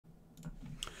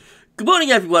Good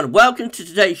morning everyone, welcome to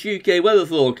today's UK weather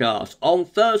forecast on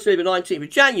Thursday the 19th of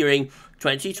January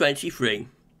 2023.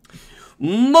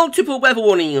 Multiple weather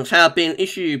warnings have been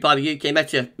issued by the UK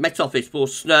Met Office for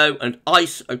snow and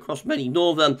ice across many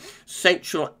northern,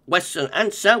 central, western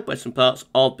and southwestern parts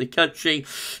of the country.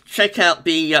 Check out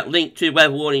the link to the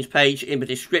weather warnings page in the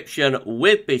description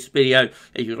with this video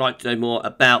if you'd like to know more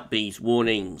about these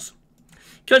warnings.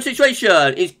 Current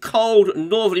situation is cold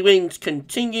northerly winds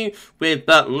continue with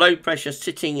low pressure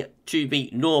sitting to the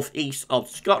northeast of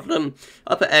Scotland.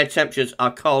 Upper air temperatures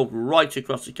are cold right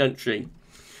across the country.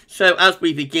 So as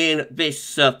we begin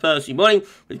this Thursday morning,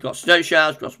 we've got snow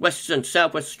showers across western,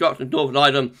 southwest Scotland, Northern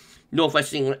Ireland,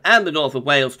 northwest England and the north of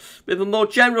Wales, with a more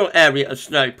general area of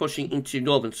snow pushing into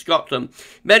northern Scotland.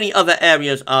 Many other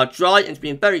areas are dry and it's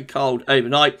been very cold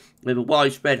overnight, with a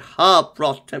widespread hard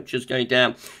frost, temperatures going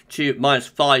down to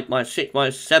 -5, -6,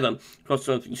 -7 across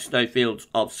some of the snowfields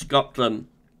of Scotland.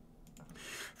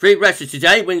 Through the rest of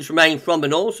today, winds remain from the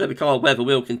north, so the cold weather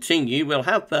will continue. We'll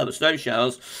have further snow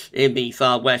showers in the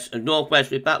far west and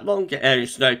northwest, with that longer area of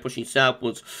snow pushing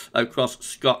southwards across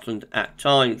Scotland at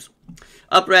times.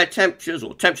 Upper air temperatures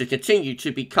continue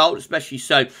to be cold, especially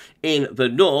so in the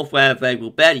north, where they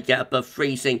will barely get above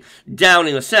freezing. Down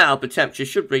in the south, the temperature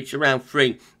should reach around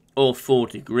 3 or 4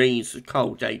 degrees. A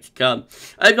cold day to come.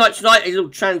 Overnight tonight, a little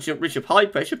transient ridge of high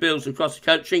pressure builds across the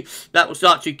country. That will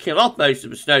start to kill off most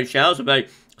of the snow showers, although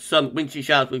some wintry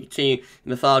showers will continue in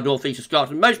the far northeast of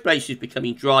Scotland. Most places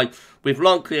becoming dry with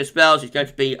long clear spells. It's going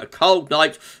to be a cold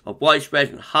night of widespread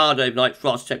and hard overnight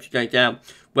frost, temperature going down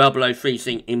well below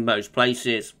freezing in most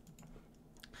places.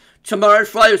 Tomorrow,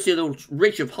 Friday, we'll see a little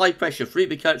ridge of high pressure through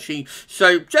the country,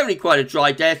 so generally quite a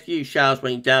dry day. A few showers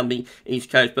running down the east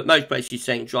coast, but most places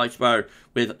staying dry tomorrow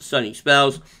with sunny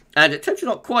spells. And the temperature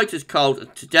not quite as cold as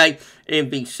today in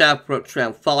the south, perhaps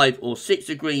around 5 or 6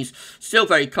 degrees. Still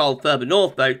very cold further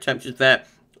north, though, temperatures there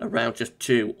around just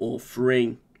 2 or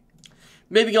 3.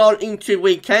 Moving on into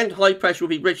weekend, high pressure will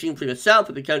be reaching through the south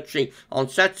of the country on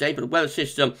Saturday, but the weather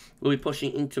system will be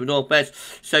pushing into the northwest.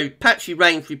 So patchy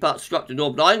rain through parts of Scotland and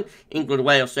Northern Ireland, England and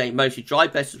Wales staying mostly dry,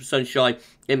 best of sunshine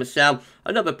in the south.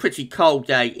 Another pretty cold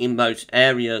day in most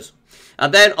areas.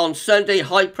 And then on Sunday,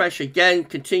 high pressure again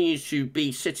continues to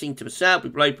be sitting to the south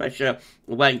with low pressure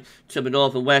away to the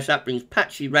north and west. That brings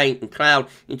patchy rain and cloud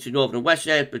into northern and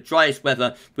western areas, but driest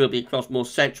weather will be across more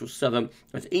central, southern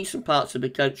and eastern parts of the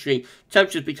country.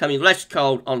 Temperatures becoming less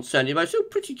cold on Sunday, but still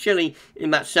pretty chilly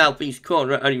in that southeast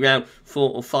corner at only around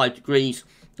 4 or 5 degrees.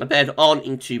 And then on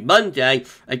into Monday,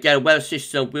 again, a weather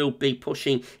system will be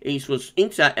pushing eastwards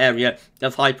into that area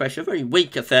of high pressure. A very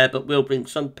weak affair, but will bring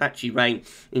some patchy rain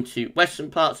into western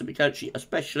parts of the country,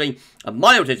 especially a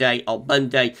milder day on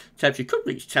Monday. Temperature could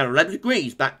reach 10 or 11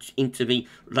 degrees, back into the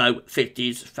low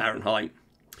 50s Fahrenheit.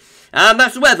 And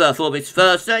that's the weather for this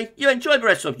Thursday. You enjoy the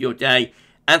rest of your day,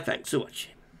 and thanks for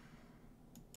watching.